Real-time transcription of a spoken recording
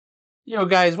Yo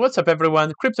guys, what's up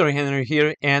everyone? Crypto Henry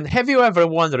here, and have you ever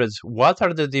wondered what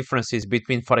are the differences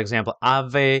between, for example,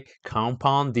 Aave,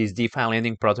 Compound, these DeFi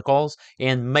lending protocols,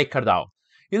 and MakerDAO?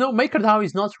 MakerDAO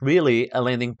is not really a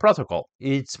lending protocol.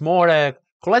 It's more a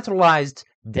collateralized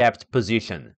debt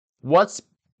position. What's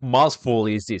mouthful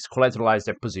is this collateralized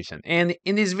debt position? And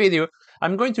in this video,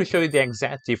 I'm going to show you the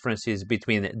exact differences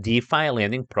between DeFi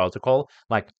lending protocol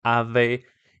like Aave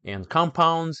and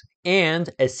Compound and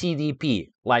a CDP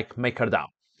like MakerDAO.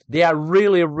 They are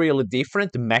really, really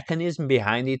different. The mechanism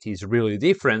behind it is really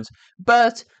different,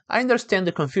 but I understand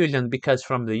the confusion because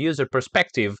from the user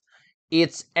perspective,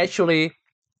 it's actually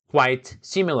quite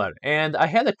similar. And I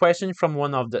had a question from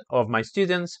one of my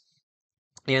students,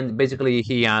 and basically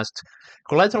he asked,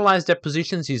 collateralized debt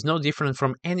positions is no different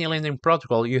from any lending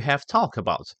protocol you have talked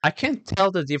about. I can't tell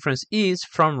the difference is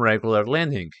from regular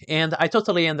lending. And I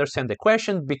totally understand the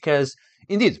question because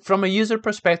indeed, from a user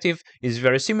perspective, it's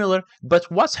very similar, but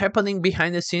what's happening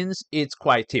behind the scenes, it's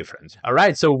quite different. All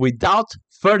right, so without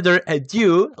further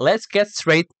ado, let's get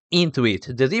straight into it,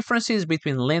 the differences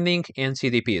between lending and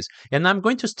CDPs. And I'm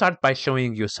going to start by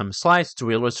showing you some slides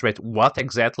to illustrate what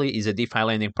exactly is a DeFi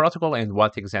lending protocol and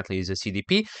what exactly is a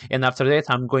CDP. And after that,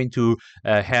 I'm going to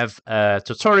have a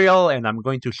tutorial and I'm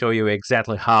going to show you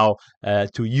exactly how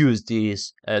to use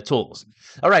these tools.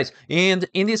 All right, and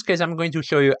in this case, I'm going to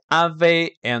show you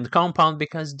Aave and Compound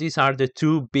because these are the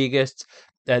two biggest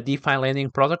DeFi lending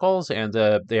protocols, and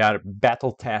they are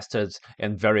battle tested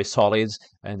and very solid,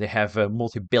 and they have a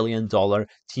multi-billion-dollar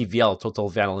TVL, total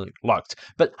value locked.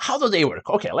 But how do they work?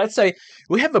 Okay, let's say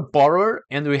we have a borrower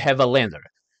and we have a lender.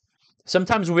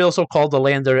 Sometimes we also call the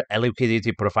lender a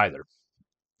liquidity provider.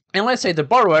 And let's say the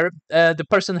borrower, the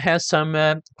person has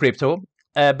some crypto,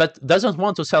 but doesn't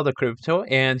want to sell the crypto,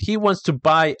 and he wants to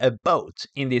buy a boat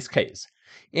in this case.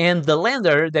 And the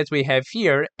lender that we have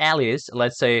here, Alice,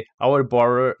 let's say our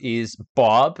borrower is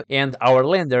Bob and our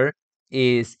lender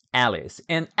is Alice.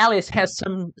 And Alice has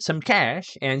some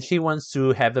cash and she wants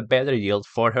to have a better yield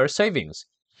for her savings.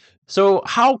 So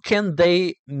how can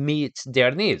they meet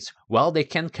their needs? Well, they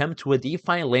can come to a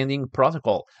DeFi lending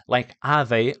protocol like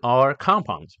Aave or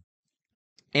Compound.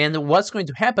 And what's going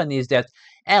to happen is that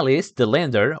Alice, the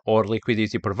lender or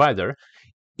liquidity provider,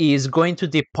 is going to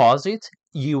deposit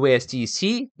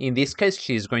USDC. In this case,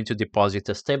 she is going to deposit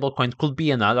a stablecoin, could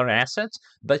be another asset,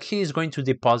 but she is going to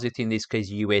deposit, in this case,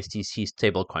 USDC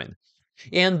stablecoin.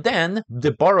 And then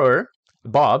the borrower,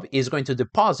 Bob, is going to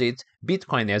deposit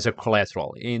Bitcoin as a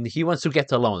collateral. And he wants to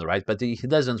get a loan, right? But he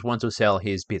doesn't want to sell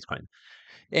his Bitcoin.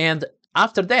 And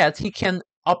after that, he can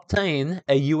obtain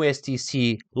a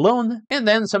USDC loan, and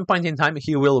then some point in time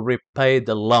he will repay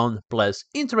the loan plus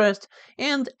interest.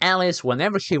 And Alice,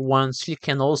 whenever she wants, she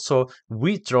can also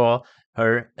withdraw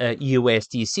her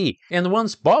USDC. And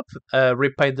once Bob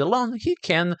repaid the loan, he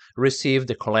can receive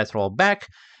the collateral back.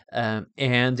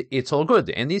 And it's all good.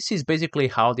 And this is basically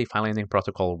how the DeFi lending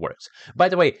protocol works. By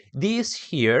the way, this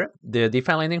here, the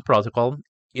DeFi lending protocol,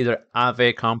 either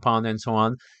Aave, Compound, and so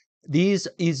on, this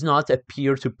is not a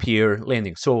peer-to-peer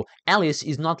lending. So Alice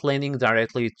is not lending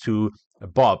directly to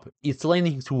Bob. It's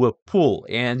lending to a pool.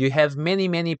 And you have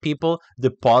many people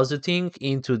depositing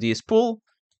into this pool.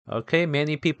 Okay,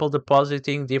 many people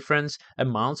depositing different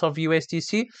amounts of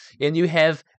USDC. And you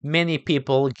have many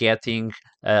people getting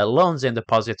loans and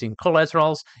depositing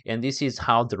collaterals. And this is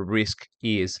how the risk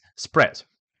is spread.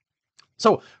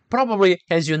 So probably,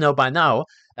 as you know by now,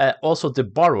 also the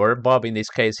borrower, Bob in this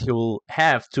case, he will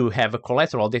have to have a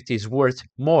collateral that is worth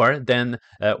more than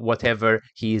whatever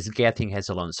he is getting as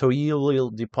a loan. So he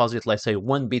will deposit, let's say,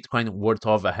 one Bitcoin worth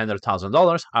of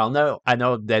 $100,000. I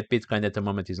know that Bitcoin at the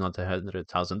moment is not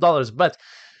 $100,000, but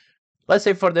let's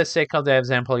say for the sake of the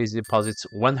example, he deposits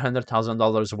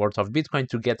 $100,000 worth of Bitcoin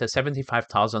to get a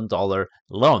 $75,000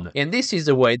 loan. And this is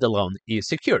the way the loan is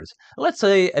secured. Let's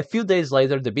say a few days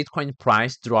later, the Bitcoin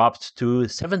price dropped to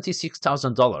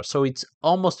 $76,000. So it's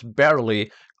almost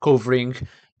barely covering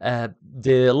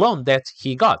the loan that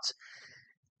he got.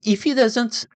 If he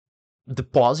doesn't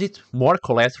deposit more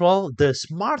collateral, the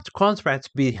smart contract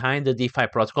behind the DeFi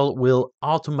protocol will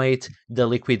automate the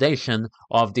liquidation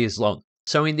of this loan.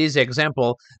 So in this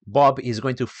example, Bob is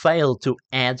going to fail to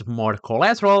add more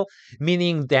collateral,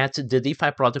 meaning that the DeFi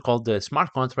protocol, the smart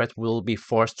contract, will be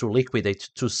forced to liquidate,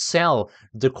 to sell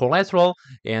the collateral,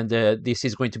 and this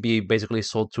is going to be basically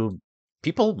sold to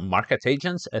people, market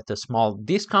agents, at a small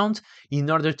discount in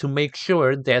order to make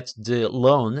sure that the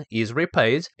loan is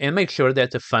repaid and make sure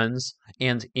that the funds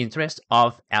and interest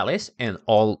of Alice and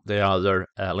all the other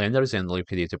lenders and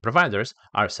liquidity providers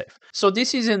are safe. So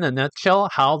this is in a nutshell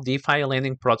how DeFi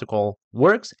lending protocol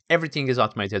works. Everything is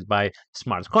automated by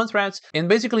smart contracts, and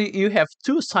basically you have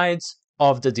two sides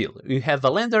of the deal. You have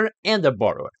a lender and a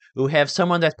borrower. You have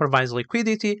someone that provides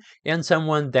liquidity and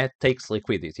someone that takes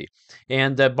liquidity.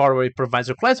 And the borrower provides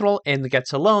a collateral and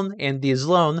gets a loan, and this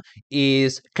loan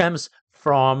comes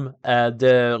from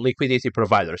the liquidity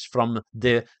providers, from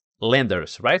the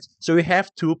lenders, right? So we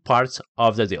have two parts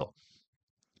of the deal.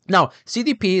 Now,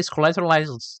 CDP's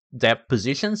collateralized debt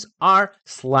positions are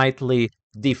slightly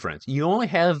different. You only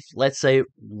have, let's say,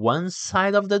 one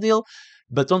side of the deal,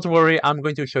 but don't worry, I'm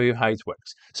going to show you how it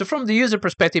works. So from the user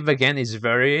perspective, again, it's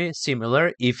very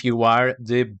similar if you are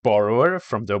the borrower.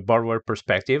 From the borrower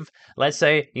perspective, let's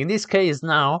say in this case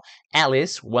now,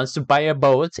 Alice wants to buy a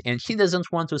boat and she doesn't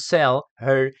want to sell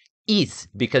her ETH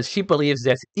because she believes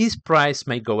that ETH price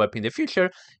may go up in the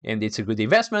future and it's a good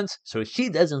investment. So she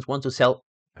doesn't want to sell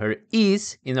her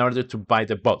ETH in order to buy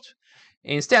the boat.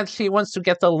 Instead, she wants to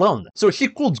get a loan. So she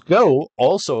could go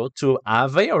also to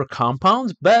Aave or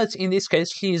Compound, but in this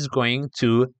case, she is going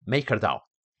to MakerDAO.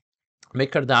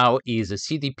 MakerDAO is a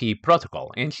CDP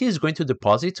protocol, and she is going to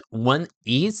deposit one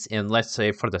ETH, and let's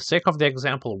say for the sake of the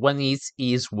example, one ETH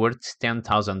is worth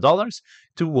 $10,000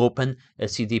 to open a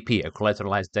CDP, a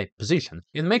collateralized debt position.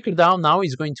 And MakerDAO now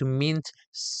is going to mint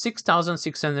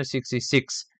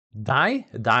 6,666 DAI.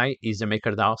 DAI is a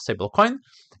MakerDAO stablecoin,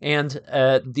 and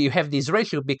you have this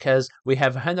ratio because we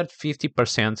have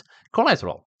 150%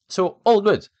 collateral. So all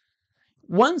good.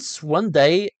 Once one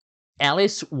day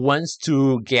Alice wants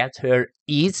to get her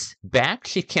ETH back,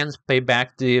 she can pay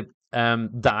back the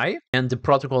DAI, and the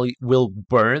protocol will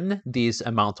burn this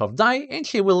amount of DAI, and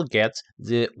she will get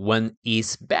the one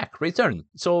ETH back return.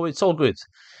 So it's all good.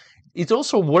 It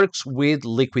also works with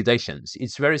liquidations.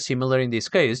 It's very similar in this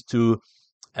case to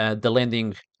the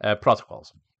lending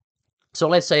protocols. So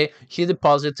let's say she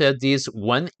deposited this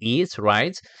one ETH,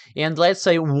 right? And let's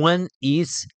say one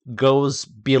ETH goes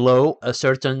below a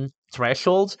certain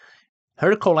threshold,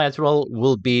 her collateral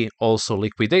will be also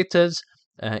liquidated,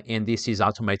 and this is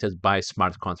automated by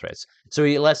smart contracts. So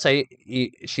let's say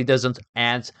she doesn't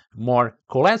add more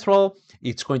collateral,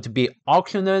 it's going to be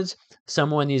auctioned,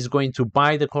 someone is going to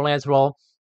buy the collateral,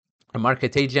 a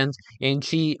market agent, and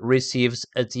she receives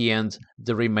at the end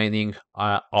the remaining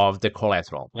of the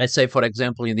collateral. Let's say, for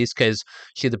example, in this case,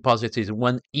 she deposited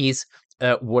one ETH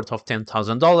worth of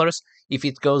 $10,000. If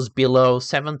it goes below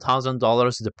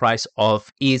 $7,000, the price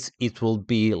of ETH, it will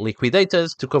be liquidated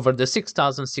to cover the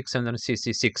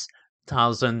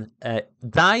 6,666,000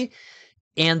 DAI.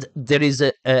 And there is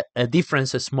a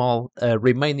difference, a small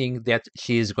remaining that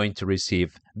she is going to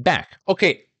receive back.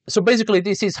 Okay, so basically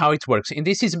this is how it works, and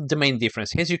this is the main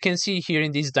difference. As you can see here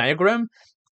in this diagram,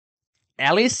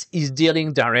 Alice is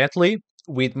dealing directly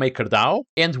with MakerDAO,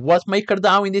 and what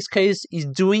MakerDAO in this case is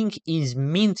doing is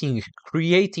minting,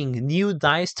 creating new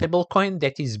DAI stablecoin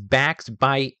that is backed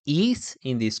by ETH.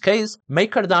 In this case,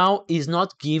 MakerDAO is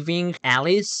not giving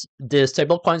Alice the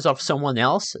stablecoins of someone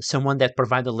else, someone that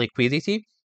provided liquidity.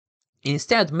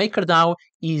 Instead, MakerDAO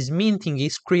is minting,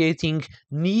 is creating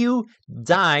new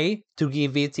DAI to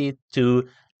give it to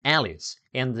Alice.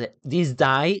 And this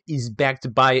DAI is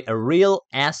backed by a real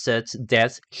asset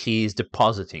that she is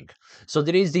depositing. So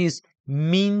there is this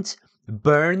mint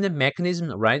burn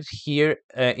mechanism right here.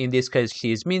 In this case,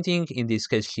 she is minting. In this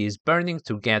case, she is burning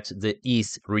to get the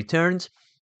ETH returned.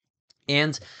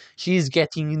 And she is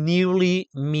getting newly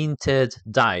minted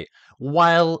DAI.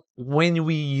 While when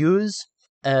we use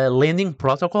a lending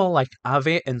protocol like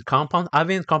Aave and Compound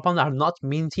are not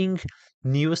minting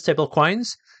new stable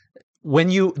coins. When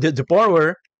the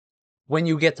borrower, when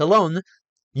you get a loan,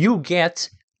 you get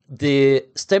the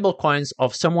stable coins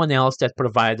of someone else that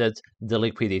provided the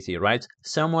liquidity, right?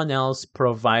 Someone else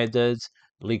provided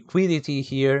liquidity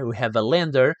here. We have a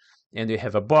lender and we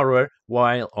have a borrower,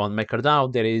 while on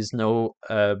MakerDAO there is no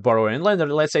borrower and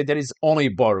lender. Let's say there is only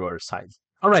borrower side.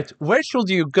 All right, where should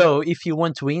you go if you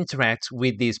want to interact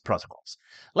with these protocols?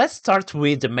 Let's start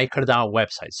with the MakerDAO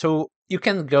website. So you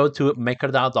can go to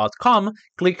makerdao.com,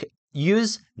 click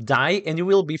use DAI, and you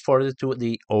will be forwarded to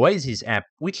the Oasis app,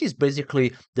 which is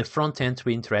basically the front end to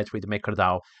interact with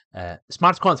MakerDAO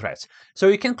smart contracts. So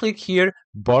you can click here,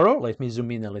 borrow. Let me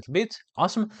zoom in a little bit.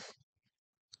 Awesome.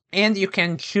 And you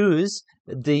can choose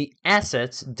the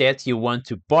assets that you want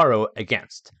to borrow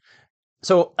against.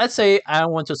 So let's say I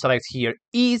want to select here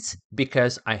ETH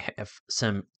because I have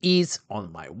some ETH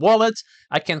on my wallet.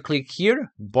 I can click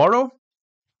here, borrow,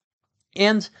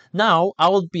 And now I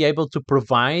will be able to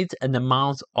provide an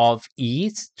amount of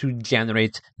ETH to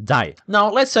generate DAI. Now,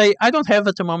 let's say I don't have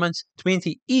at the moment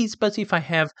 20 ETH, but if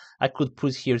I could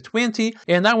put here 20,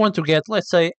 and I want to get, let's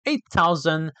say,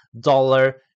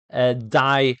 $8,000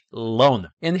 DAI loan.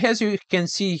 And as you can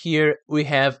see here, we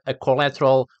have a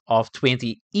collateral of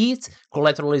 20 ETH.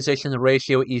 Collateralization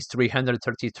ratio is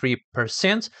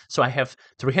 333%. So I have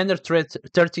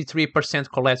 333%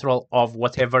 collateral of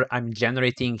whatever I'm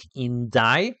generating in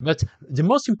DAI. But the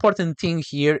most important thing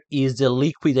here is the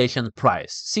liquidation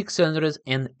price,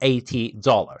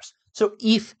 $680. So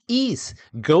if ETH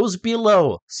goes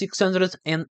below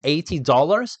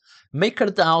 $680,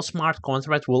 MakerDAO smart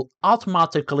contract will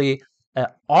automatically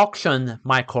auction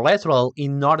my collateral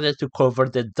in order to cover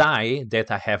the DAI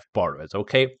that I have borrowed,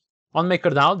 okay? On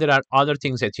MakerDAO, there are other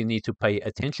things that you need to pay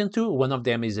attention to. One of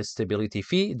them is a stability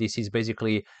fee. This is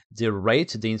basically the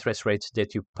rate, the interest rate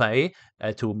that you pay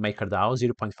to MakerDAO,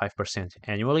 0.5%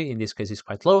 annually. In this case, it's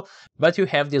quite low. But you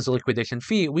have this liquidation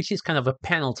fee, which is kind of a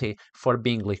penalty for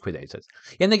being liquidated.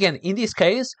 And again, in this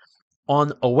case,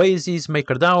 on Oasis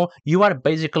MakerDAO, you are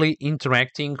basically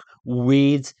interacting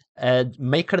with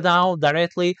MakerDAO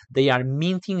directly. They are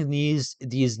minting these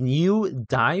new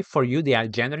DAI for you. They are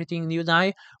generating new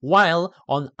DAI, while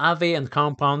on Aave and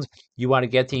Compound, you are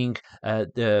getting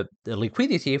the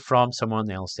liquidity from someone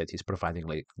else that is providing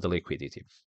the liquidity.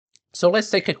 So let's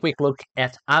take a quick look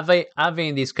at Aave. Aave,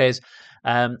 in this case,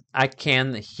 I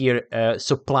can here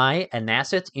supply an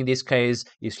asset. In this case,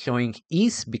 is showing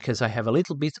ETH because I have a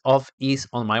little bit of ETH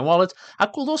on my wallet. I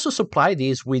could also supply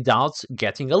this without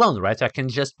getting a loan, right? I can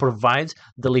just provide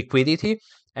the liquidity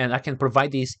and I can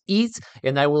provide this ETH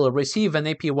and I will receive an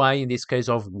APY in this case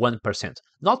of 1%.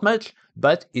 Not much,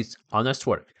 but it's honest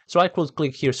work. So I could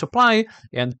click here supply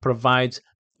and provide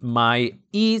my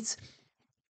ETH.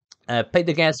 Pay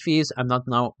the gas fees. I'm not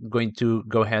now going to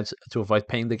go ahead to avoid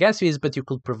paying the gas fees, but you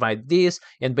could provide this.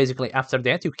 And basically after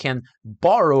that, you can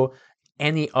borrow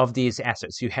any of these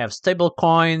assets. You have stable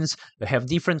coins, you have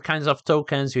different kinds of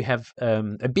tokens, you have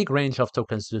a big range of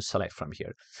tokens to select from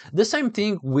here. The same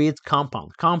thing with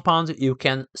Compound. Compound, you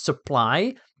can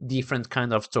supply different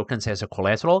kind of tokens as a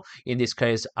collateral. In this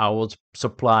case, I would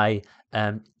supply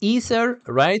Ether,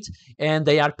 right? And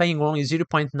they are paying only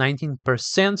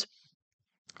 0.19%.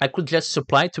 I could just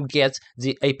supply to get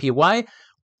the APY,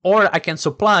 or I can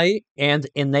supply and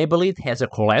enable it as a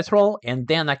collateral, and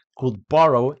then I could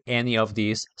borrow any of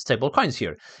these stable coins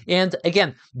here. And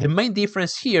again, the main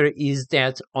difference here is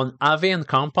that on Aave and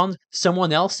Compound,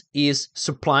 someone else is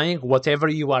supplying whatever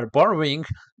you are borrowing,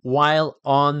 while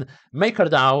on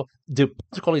MakerDAO, the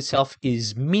protocol itself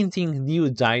is minting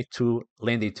new DAI to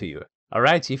lend it to you. All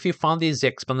right, if you found this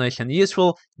explanation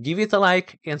useful, give it a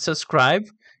like and subscribe.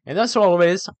 And as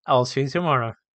always, I'll see you tomorrow.